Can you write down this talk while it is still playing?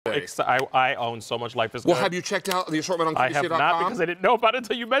excited. I own so much Life is Good. Well, have you checked out the assortment on QVC.com? I have not, because I didn't know about it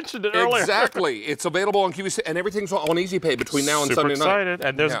until you mentioned it earlier. Exactly. It's available on QVC, and everything's on Easy Pay between now and Super Sunday excited. night.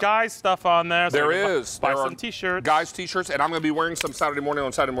 And there's guys stuff on there. So there is. Buy some T-shirts. Guys T-shirts, and I'm going to be wearing some Saturday morning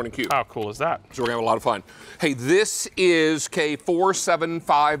on Saturday Morning Q. How cool is that? So we're going to have a lot of fun. Hey, this is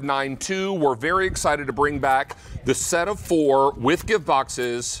K47592. We're very excited to bring back the set of 4 with gift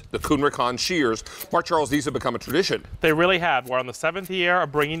boxes, the Kuhn Rikon Shears. Mark Charles, these have become a tradition. They really have. We're on the 7th year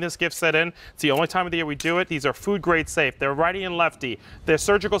of bringing this gift set in. It's the only time of the year we do it. These are food grade safe. They're righty and lefty. They're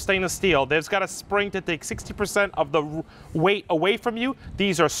surgical stainless steel. They've got a spring to take 60% of the weight away from you.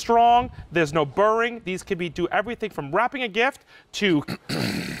 These are strong. There's no burring. These can do everything from wrapping a gift to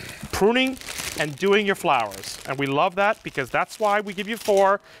pruning and doing your flowers. And we love that, because that's why we give you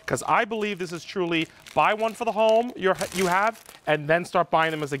 4, because I believe this is truly buy one for the home you have, and then start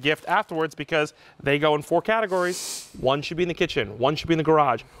buying them as a gift afterwards, because they go in 4 categories. 1 should be in the kitchen, 1 should be in the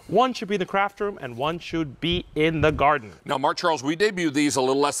garage, 1 should be in the craft room, and 1 should be in the garden. Now, Mark Charles, we debuted these a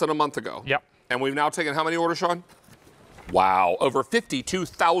little less than a month ago. Yep. And we've now taken how many orders, Sean? Wow, over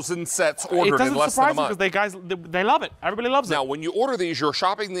 52,000 sets ordered in less than a month. It doesn't surprise me, because they love it. Everybody loves it. Now, when you order these, you're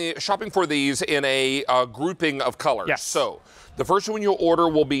shopping for these in a grouping of colors. Yes. So the first one you'll order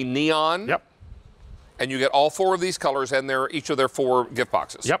will be neon. Yep. And you get all 4 of these colors, and they're each of their 4 gift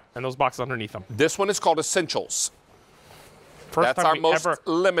boxes. Yep, and those boxes underneath them. This one is called Essentials. That's our most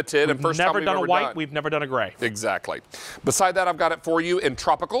limited and first time we've ever done a white. We've never done a gray. Exactly. Beside that, I've got it for you in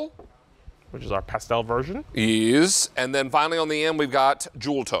tropical, which is our pastel version. And then finally on the end, we've got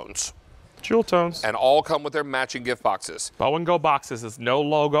jewel tones. Jewel tones. And all come with their matching gift boxes. Bow and Go boxes. There's no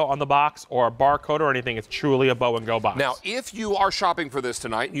logo on the box or a barcode or anything. It's truly a Bow and Go box. Now, if you are shopping for this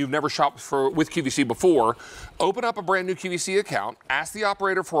tonight and you've never shopped with QVC before, open up a brand new QVC account. Ask the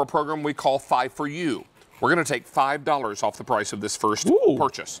operator for a program we call 5 for You. We're going to take $5 off the price of this first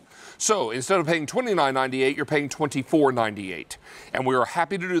purchase. So instead of paying $29.98, you're paying $24.98. And we are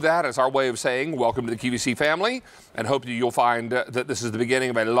happy to do that as our way of saying welcome to the QVC family, and hope that you'll find that this is the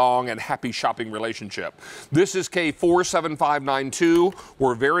beginning of a long and happy shopping relationship. This is K47592.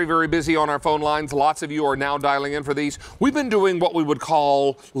 We're very, very busy on our phone lines. Lots of you are now dialing in for these. We've been doing what we would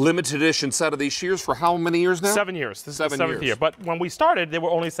call limited edition set of these Shears for how many years now? 7 years. This is the 7th years. year. But when we started, they were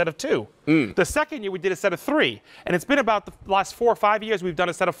only a set of 2. The second year, we did a set of 3. And it's been about the last 4 or 5 years we've done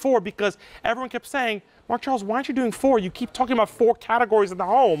a set of 4, because everyone kept saying, Mark Charles, why aren't you doing 4? You keep talking about 4 categories in the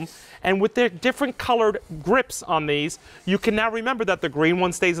home, and with their different colored grips on these, you can now remember that the green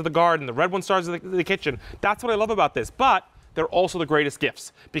one stays in the garden, the red one stays in the kitchen. That's what I love about this. But they're also the greatest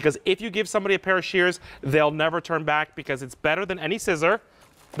gifts, because if you give somebody a pair of shears, they'll never turn back, because it's better than any scissor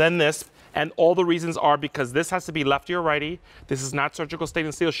than this. And all the reasons are because this has to be lefty or righty. This is not surgical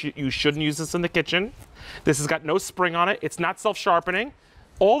stainless steel. You shouldn't use this in the kitchen. This has got no spring on it. It's not self-sharpening.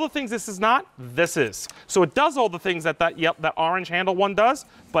 All the things this is not, this is. So it does all the things that orange handle one does,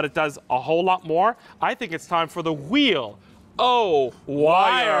 but it does a whole lot more. I think it's time for the wheel. Oh,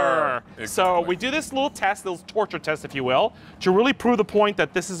 wire. Exactly. So we do this little test, little torture test, if you will, to really prove the point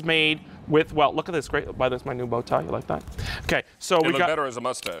that this is made with, well, look at this, great. By this, my new bow tie, you like that? Okay, so we got better as a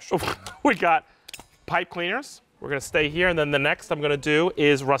mustache. We got pipe cleaners. We're gonna stay here, and then the next I'm gonna do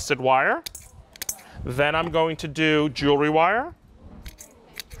is rusted wire. Then I'm going to do jewelry wire.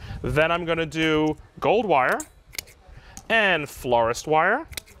 Then I'm gonna do gold wire and florist wire.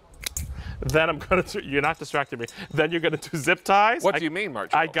 Then I'm gonna do, you're not distracting me. Then you're gonna do zip ties. What do you mean,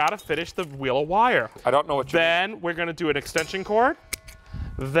 Mark? I gotta finish the wheel of wire. I don't know what you mean. Then we're gonna do an extension cord.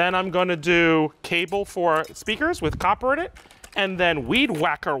 Then I'm gonna do cable for speakers with copper in it. And then weed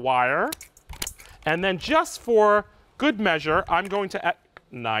whacker wire. And then just for good measure, I'm going to add,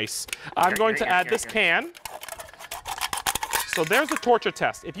 I'm going to add this can. So there's the torture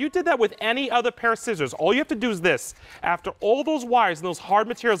test. If you did that with any other pair of scissors, all you have to do is this. After all those wires and those hard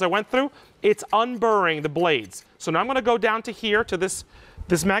materials I went through, it's unburring the blades. So now I'm gonna go down to here to this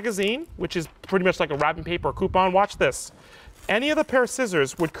magazine, which is pretty much like a wrapping paper or coupon. Watch this. Any other pair of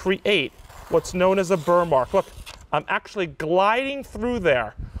scissors would create what's known as a burr mark. Look, I'm actually gliding through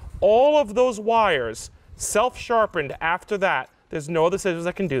there. All of those wires, self-sharpened after that. There's no other scissors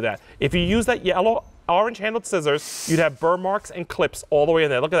that can do that. If you use that yellow, orange-handled scissors, you'd have burr marks and clips all the way in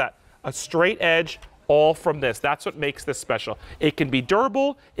there. Look at that. A straight edge, all from this. That's what makes this special. It can be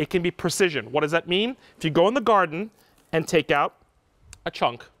durable. It can be precision. What does that mean? If you go in the garden and take out a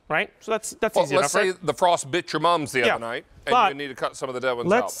chunk, right? So that's easy enough, right? Let's say the frost bit your mums the other night, and you need to cut some of the dead ones out.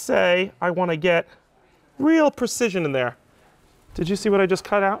 Let's say I want to get real precision in there. Did you see what I just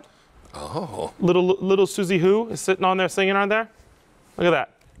cut out? Oh. Little Susie Who is sitting on there singing on there. Look at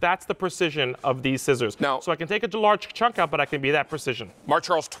that. That's the precision of these scissors. Now, so I can take a large chunk out, but I can be that precision. Mark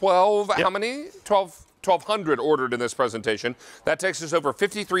Charles, 12, how many? 1,200 ordered in this presentation. That takes us over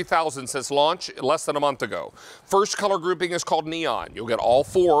 53,000 since launch less than a month ago. First color grouping is called Neon. You'll get all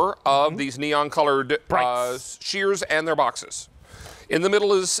 4 of these neon-colored shears and their boxes. In the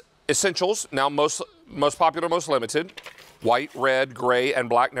middle is Essentials, now most popular, most limited. White, red, gray, and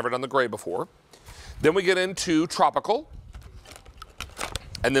black. Never done the gray before. Then we get into Tropical.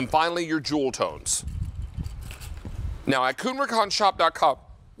 And then finally, your jewel tones. Now, at KuhnRikonShop.com,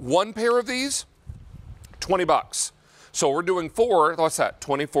 1 pair of these, 20 bucks. So we're doing 4, what's that?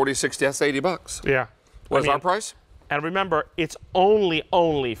 20, 40, 60, that's 80 bucks. Yeah. What is our price? And remember, it's only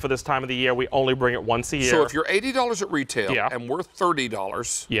for this time of the year. We only bring it once a year. So if you're $80 at retail and we're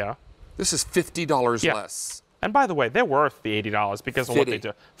 $30, this is $50 less. And by the way, they're worth the $80 because of what they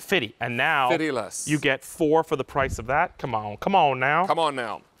do. 50. And now 50 less. You get 4 for the price of that. Come on now. Come on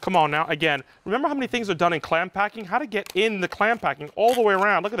now. Come on now. Again, remember how many things are done in clam packing? How to get in the clam packing all the way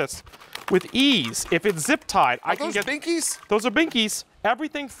around. Look at this. With ease. If it's zip tied, I can get. Those binkies? Those are binkies.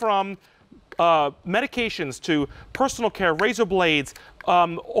 Everything from medications to personal care, razor blades,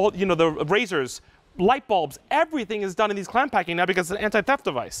 the razors, light bulbs, everything is done in these clam packing now because it's an anti-theft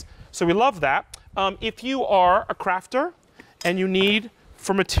device. So we love that. If you are a crafter and you need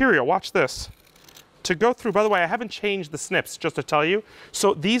for material, watch this. To go through, by the way, I haven't changed the snips, just to tell you.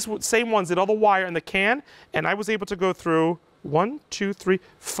 So these same ones did all the wire in the can, and I was able to go through 1, 2, 3,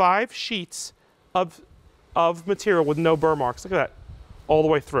 5 sheets of material with no burr marks. Look at that, all the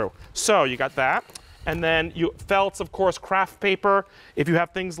way through. So you got that. And then felts, of course, craft paper. If you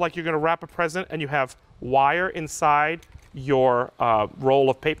have things like you're going to wrap a present and you have wire inside your roll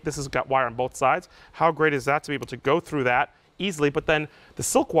of paper, this has got wire on both sides. How great is that to be able to go through that easily? But then the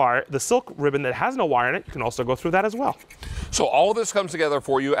silk wire, the silk ribbon that has no wire in it, you can also go through that as well. So all of this comes together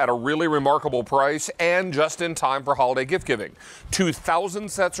for you at a really remarkable price and just in time for holiday gift giving.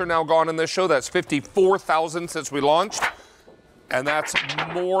 2,000 sets are now gone in this show. That's 54,000 since we launched. And that's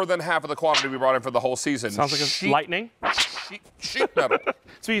more than half of the quantity we brought in for the whole season. Sounds like a lightning. Sheet metal. That's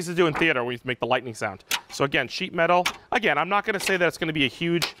what we used to do in theater. We used to make the lightning sound. So again, sheet metal. Again, I'm not going to say that it's going to be a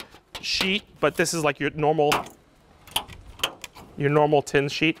huge sheet, but this is like your normal tin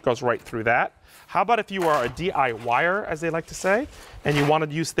sheet. Goes right through that. How about if you are a DIYer, as they like to say, and you want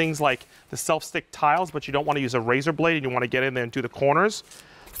to use things like the self-stick tiles, but you don't want to use a razor blade and you want to get in there and do the corners?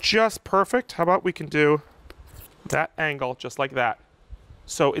 Just perfect. How about we can do that angle just like that.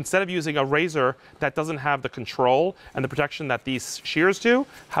 So instead of using a razor that doesn't have the control and the protection that these shears do,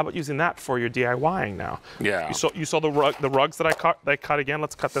 how about using that for your DIYing now? Yeah. You saw the rugs that I cut again.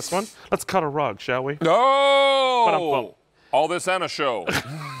 Let's cut this one. Let's cut a rug, shall we? No! All this and a show.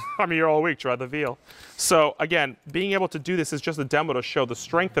 I'm here all week, try the veal. So again, being able to do this is just a demo to show the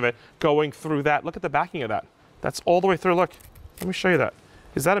strength of it going through that. Look at the backing of that. That's all the way through. Look, let me show you that.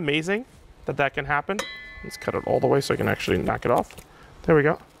 Is that amazing that that can happen? Let's cut it all the way so I can actually knock it off. There we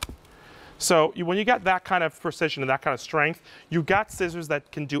go. So when you got that kind of precision and that kind of strength, you got scissors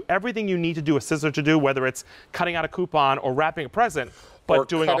that can do everything you need to do a scissor to do, whether it's cutting out a coupon or wrapping a present, but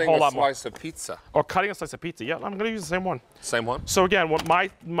doing a whole lot more. Or cutting a slice of pizza. Or cutting a slice of pizza. Yeah, I'm going to use the same one. Same one? So again, what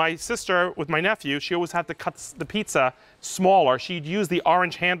my sister with my nephew, she always had to cut the pizza smaller. She'd use the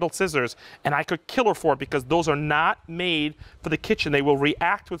orange handled scissors, and I could kill her for it because those are not made for the kitchen. They will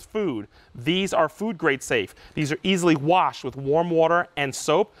react with food. These are food grade safe. These are easily washed with warm water and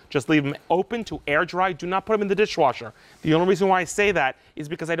soap. Just leave them open to air dry. Do not put them in the dishwasher. The only reason why I say that is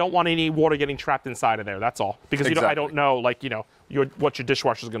because I don't want any water getting trapped inside of there. That's all. Because I don't know, like, what your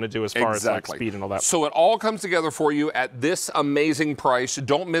dishwasher is going to do as far as like speed and all that. So it all comes together for you at this amazing price.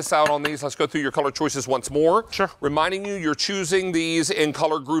 Don't miss out on these. Let's go through your color choices once more. Sure. Reminding you, you're choosing these in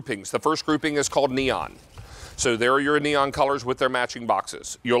color groupings. The first grouping is called Neon. So there are your neon colors with their matching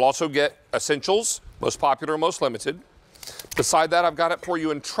boxes. You'll also get Essentials, most popular, most limited. Beside that, I've got it for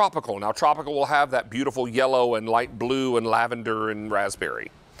you in Tropical. Now, Tropical will have that beautiful yellow and light blue and lavender and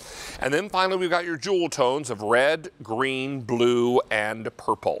raspberry. And then finally, we've got your jewel tones of red, green, blue, and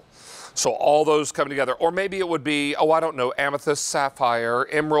purple. So all those come together. Or maybe it would be, I don't know, amethyst, sapphire,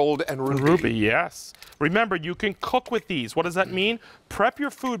 emerald, and ruby. Ruby, yes. Remember, you can cook with these. What does that mean? Prep your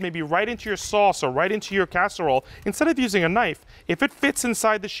food maybe right into your sauce or right into your casserole. Instead of using a knife, if it fits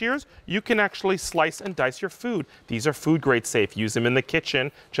inside the shears, you can actually slice and dice your food. These are food grade safe. Use them in the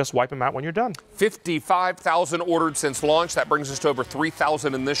kitchen. Just wipe them out when you're done. 55,000 ordered since launch. That brings us to over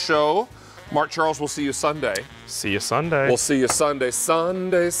 3,000 in this show. Mark Charles, we'll see you Sunday. See you Sunday. We'll see you Sunday.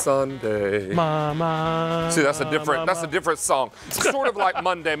 Sunday. Mama. See, that's a different song. It's sort of like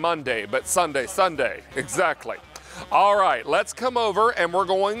Monday, but Sunday. Exactly. All right, let's come over and we're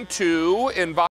going to invite